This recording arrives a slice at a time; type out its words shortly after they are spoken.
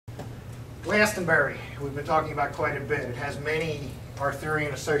Glastonbury, we've been talking about quite a bit. It has many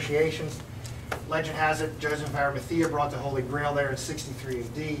Arthurian associations. Legend has it Joseph of Arimathea brought the Holy Grail there in 63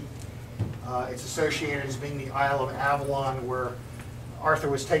 AD. It's associated as being the Isle of Avalon, where Arthur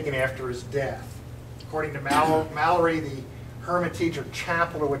was taken after his death. According to Mallory, the hermitage or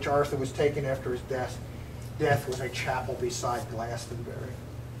chapel to which Arthur was taken after his death was a chapel beside Glastonbury.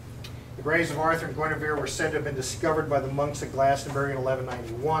 The graves of Arthur and Guinevere were said to have been discovered by the monks at Glastonbury in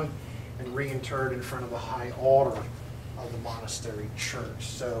 1191 and reinterred in front of the high altar of the monastery church.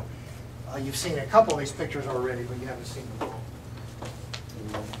 So you've seen a couple of these pictures already, but you haven't seen them all.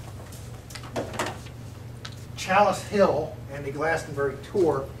 Chalice Hill and the Glastonbury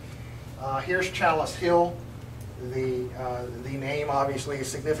tour. Here's Chalice Hill. The name obviously is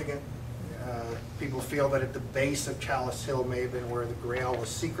significant. People feel that at the base of Chalice Hill may have been where the Grail was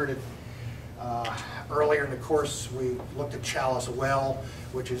secreted. Earlier in the course, we looked at Chalice Well,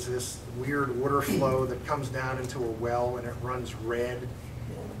 which is this weird water flow that comes down into a well and it runs red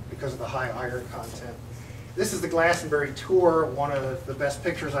because of the high iron content. This is the Glastonbury tour, one of the best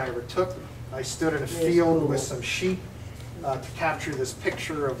pictures I ever took. I stood in a field with some sheep to capture this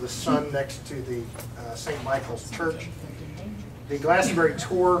picture of the sun next to the St. Michael's Church. The Glastonbury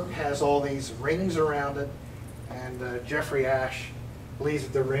tour has all these rings around it, and Jeffrey Ashe believes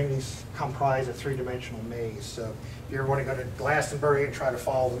that the rings comprise a three-dimensional maze. So if you ever want to go to Glastonbury and try to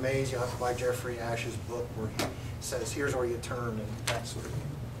follow the maze, you'll have to buy Jeffrey Ashe's book where he says, here's where you turn and that sort of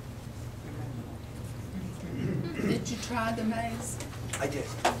thing. Did you try the maze? I did.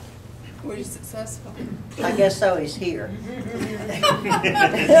 Were you successful? I guess so, he's here.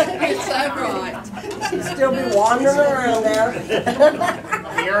 It's so right. He'd still be wandering around there.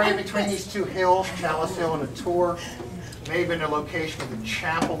 The area between these two hills, Chalice Hill and the tour, may have been the location of the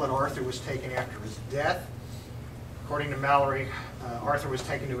chapel that Arthur was taken after his death. According to Mallory, Arthur was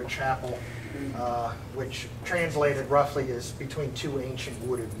taken to a chapel which translated roughly is between two ancient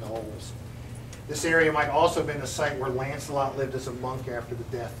wooded knolls. This area might also have been the site where Lancelot lived as a monk after the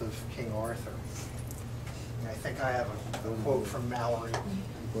death of King Arthur. And I think I have a quote from Mallory.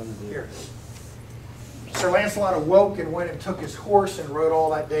 Here it is. Sir Lancelot awoke and went and took his horse and rode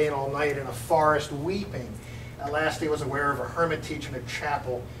all that day and all night in a forest weeping. At last he was aware of a hermitage and a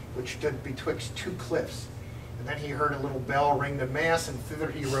chapel which stood betwixt two cliffs. And then he heard a little bell ring to mass, and thither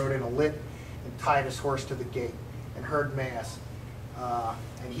he rode in a lit and tied his horse to the gate and heard mass.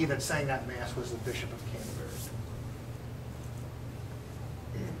 And he that sang that mass was the Bishop of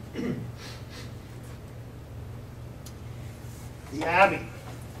Canterbury. The Abbey.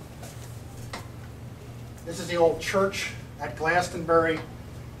 This is the old church at Glastonbury,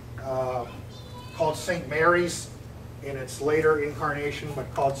 called St. Mary's in its later incarnation,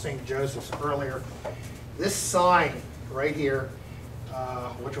 but called St. Joseph's earlier. This sign right here,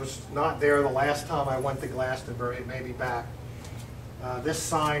 which was not there the last time I went to Glastonbury, it may be back. This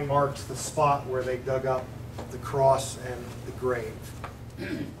sign marks the spot where they dug up the cross and the grave.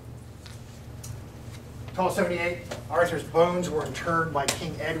 1278, Arthur's bones were interred by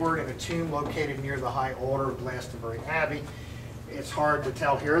King Edward in a tomb located near the high altar of Glastonbury Abbey. It's hard to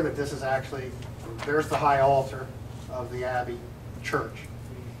tell here that this is actually, there's the high altar of the Abbey church.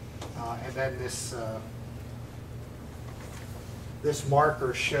 And then this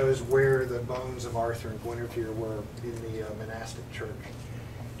marker shows where the bones of Arthur and Guinevere were in the monastic church.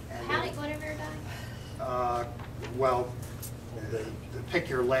 And how did Guinevere die? Well, pick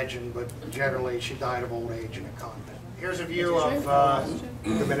your legend, but generally she died of old age in a convent. Here's a view of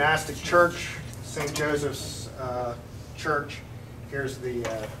the monastic church, St. Joseph's Church. Here's the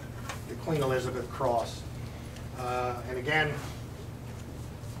Queen Elizabeth cross. And again,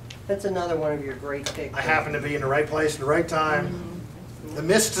 That's another one of your great pictures. I happen to be in the right place at the right time. The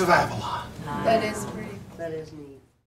mists of Avalon. That is pretty. That is neat.